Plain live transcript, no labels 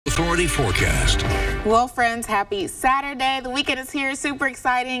Authority forecast. Well, friends, happy Saturday. The weekend is here, super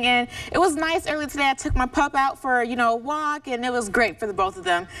exciting, and it was nice earlier today. I took my pup out for, a walk, and it was great for the both of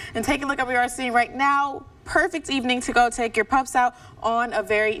them. And take a look at what we are seeing right now. Perfect evening to go take your pups out on a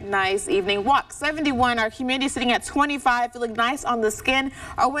very nice evening walk. 71, our humidity sitting at 25, feeling nice on the skin.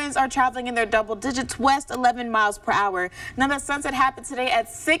 Our winds are traveling in their double digits, west 11 miles per hour. Now the sunset happened today at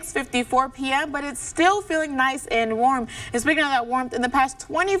 6:54 p.m., but it's still feeling nice and warm. And speaking of that warmth, in the past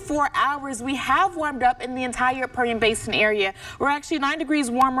 24 hours, we have warmed up in the entire Permian Basin area. We're actually 9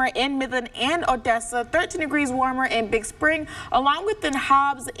 degrees warmer in Midland and Odessa, 13 degrees warmer in Big Spring, along with in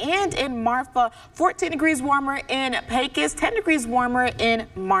Hobbs and in Marfa, 14 degrees warmer in Pecos, 10 degrees warmer in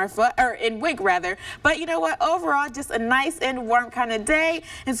Marfa, or in Wink rather. But you know what, overall just a nice and warm kind of day.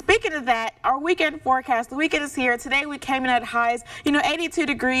 And speaking of that, our weekend forecast, the weekend is here. Today we came in at highs, 82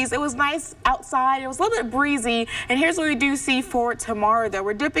 degrees. It was nice outside. It was a little bit breezy. And here's what we do see for tomorrow though.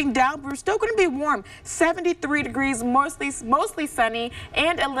 We're dipping down, but we're still going to be warm. 73 degrees, mostly sunny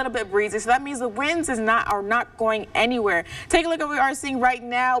and a little bit breezy. So that means the winds are not going anywhere. Take a look at what we are seeing right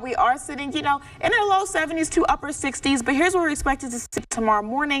now. We are sitting, in our low 70s to upper 60s, but here's what we're expected to see tomorrow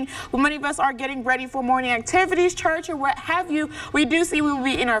morning. When many of us are getting ready for morning activities, church or what have you, we do see we will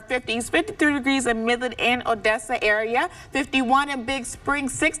be in our 50s, 53 degrees in Midland and Odessa area, 51 in Big Spring,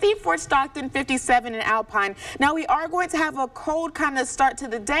 60 Fort Stockton, 57 in Alpine. Now we are going to have a cold kind of start to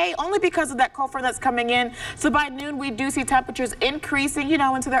the day, only because of that cold front that's coming in. So by noon, we do see temperatures increasing,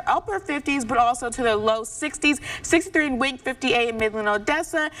 into their upper 50s, but also to their low 60s, 63 in Wink, 58 in Midland,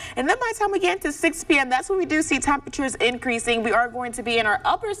 Odessa. And then by the time we get to 6 p.m., that's when we do see temperatures increasing. We are going to be in our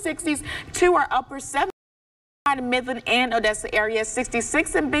upper 60s to our upper 70s. In Midland and Odessa area,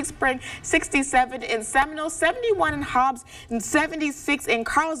 66 in Big Spring, 67 in Seminole, 71 in Hobbs, and 76 in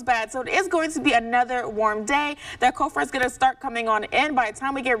Carlsbad. So it is going to be another warm day. That cold front is going to start coming on in by the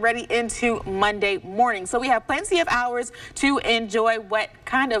time we get ready into Monday morning. So we have plenty of hours to enjoy what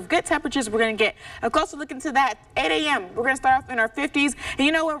kind of good temperatures we're going to get. A closer look into that, 8 a.m. We're going to start off in our 50s. And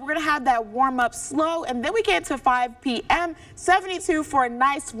you know what? We're going to have that warm up slow, and then we get to 5 p.m., 72 for a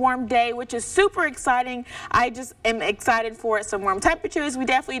nice warm day, which is super exciting. I just am excited for some warm temperatures. We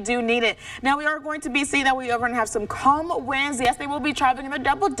definitely do need it. Now we are going to be seeing that we are going to have some calm winds. Yes, they will be traveling in the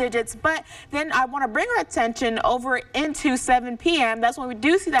double digits, but then I want to bring our attention over into 7 p.m. That's when we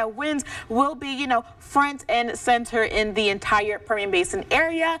do see that winds will be, front and center in the entire Permian Basin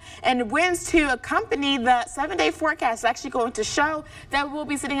area. And winds to accompany the 7-day forecast is actually going to show that we'll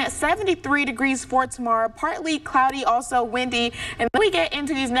be sitting at 73 degrees for tomorrow, partly cloudy, also windy. And then we get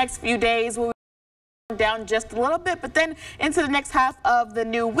into these next few days, we'll down just a little bit, but then into the next half of the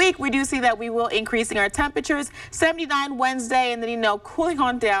new week, we do see that we will increasing our temperatures. 79 Wednesday, and then, cooling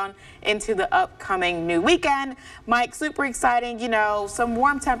on down into the upcoming new weekend. Mike, super exciting, some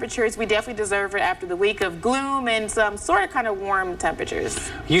warm temperatures. We definitely deserve it after the week of gloom and some sort of kind of warm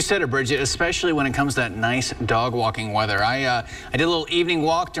temperatures. You said it, Bridget, especially when it comes to that nice dog walking weather. I did a little evening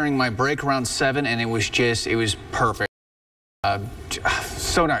walk during my break around 7, and it was perfect.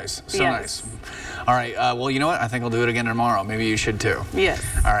 So nice, so nice. All right, well, you know what? I think I'll do it again tomorrow. Maybe you should too. Yes.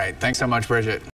 All right, thanks so much, Bridget.